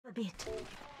A bit.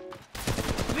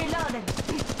 Reloading.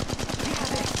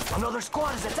 Another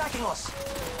squad is attacking us.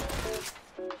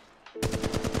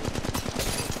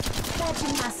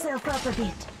 Patching myself up a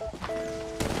bit.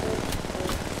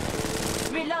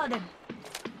 Reloading.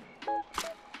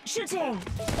 Shooting.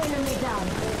 Enemy down.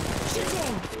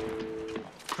 Shooting.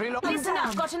 Reload. Listen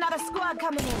up, got another squad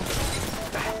coming in.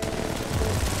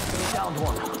 Downed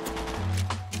one.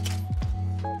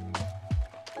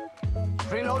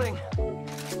 Reloading.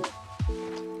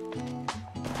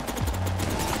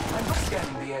 I'm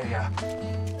scanning the area.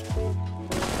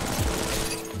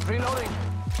 Reloading.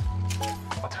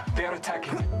 But they're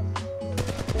attacking.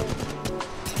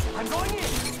 I'm going in.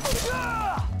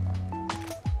 Ah!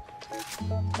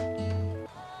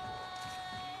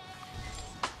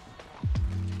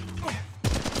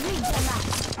 Read them up.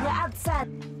 We're outside.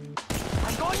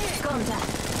 I'm going in. Contact.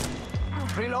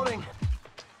 Reloading.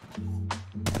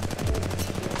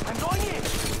 I'm going in.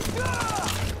 Ah!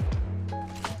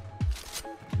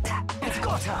 It's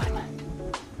go time.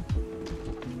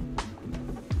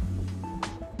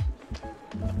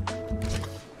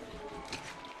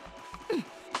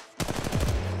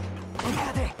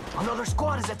 Another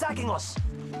squad is attacking us.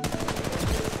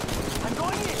 I'm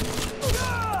going in.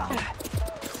 Ah!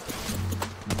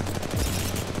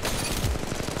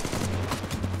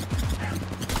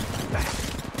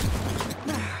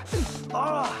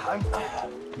 I'm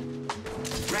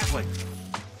Grappling.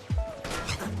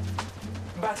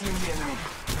 battling the enemy.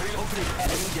 Opening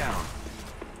enemy down.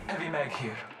 Heavy mag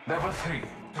here. Level 3.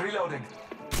 Reloading.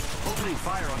 Opening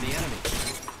fire on the enemy.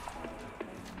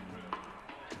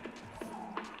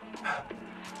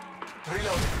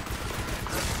 Reloading.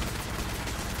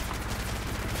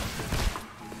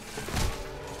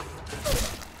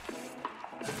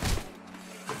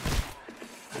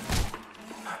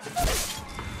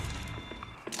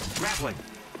 Grappling.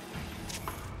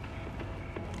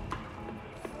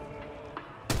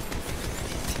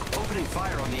 Opening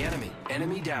fire on the enemy.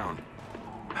 Enemy down.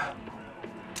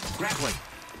 Grappling.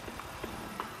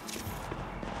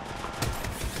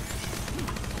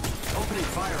 Opening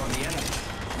fire on the enemy.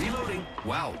 Reloading.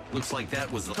 Wow, looks like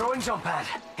that was the... Throwing jump pad.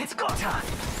 It's go time.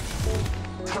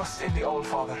 Trust in the Old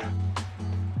Father.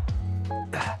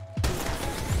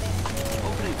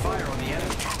 Opening fire on the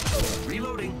enemy.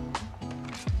 Reloading.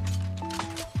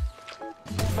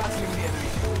 Battling the enemy.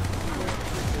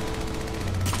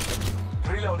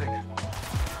 Reloading.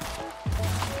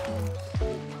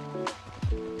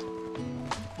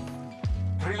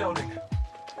 Reloading.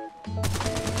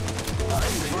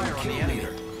 Opening fire on the enemy.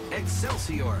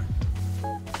 Excelsior.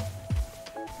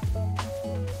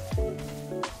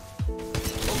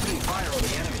 Opening fire on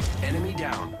the enemy. Enemy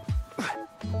down. I'm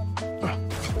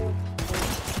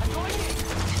going in.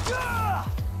 Ah!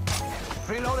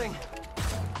 Reloading.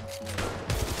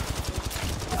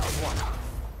 Down one.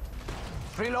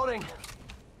 Reloading.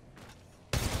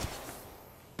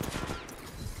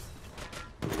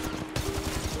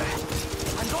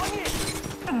 I'm going in.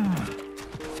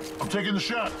 I'm taking the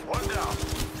shot. One down.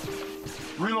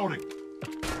 Reloading.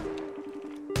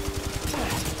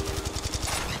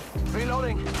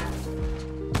 Reloading.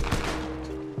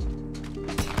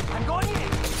 I'm going in.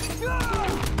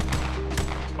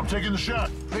 Ah! I'm taking the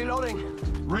shot. Reloading.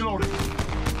 Reloading.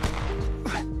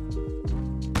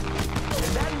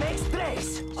 And that makes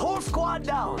trace. Whole squad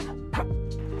down.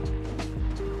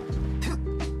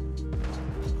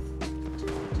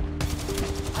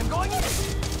 I'm going in.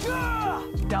 Ah!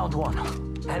 Downed one.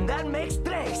 And that makes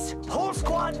trace. Whole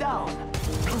squad down.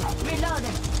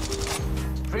 Reloading.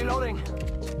 Reloading.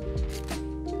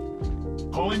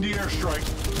 Calling the airstrike.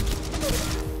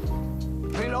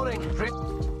 Reloading.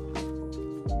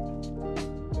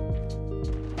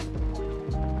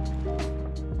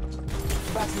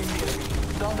 Battling the enemy.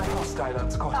 Down the hostile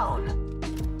and squad. Down.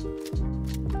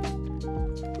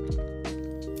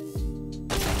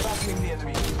 Battling the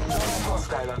enemy. Down the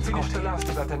hostile and squad. Finish the last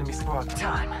of that enemy squad.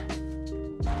 Time.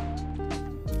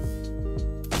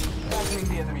 Battling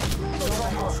the enemy. Down the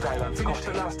hostile and squad. Finish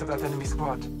the last of that enemy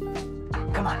squad.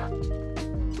 Come on.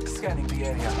 Scanning the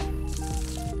area.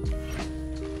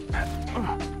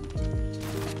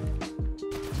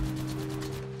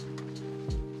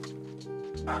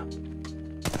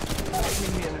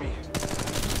 Battling the enemy.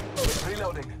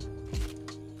 Reloading.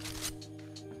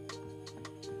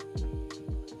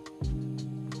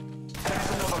 There's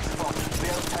another spot.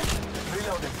 They're attacking.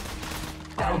 Reloading.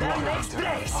 And that makes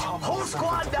place. Whole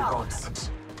squad down.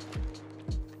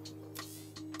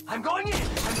 I'm going in.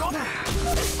 I'm going.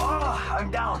 Oh,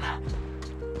 I'm down.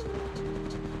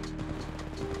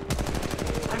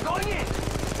 I'm going in.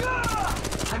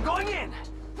 I'm going in.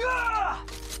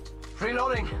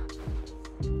 Reloading.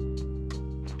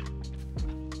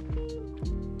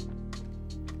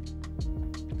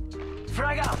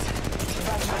 Frag out.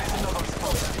 That's another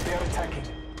spot. They are attacking.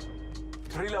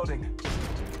 Reloading.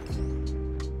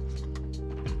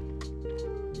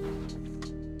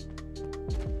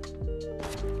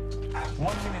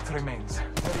 1 minute remains.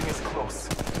 Ring is close.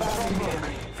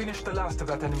 Finish the last of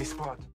that enemy squad.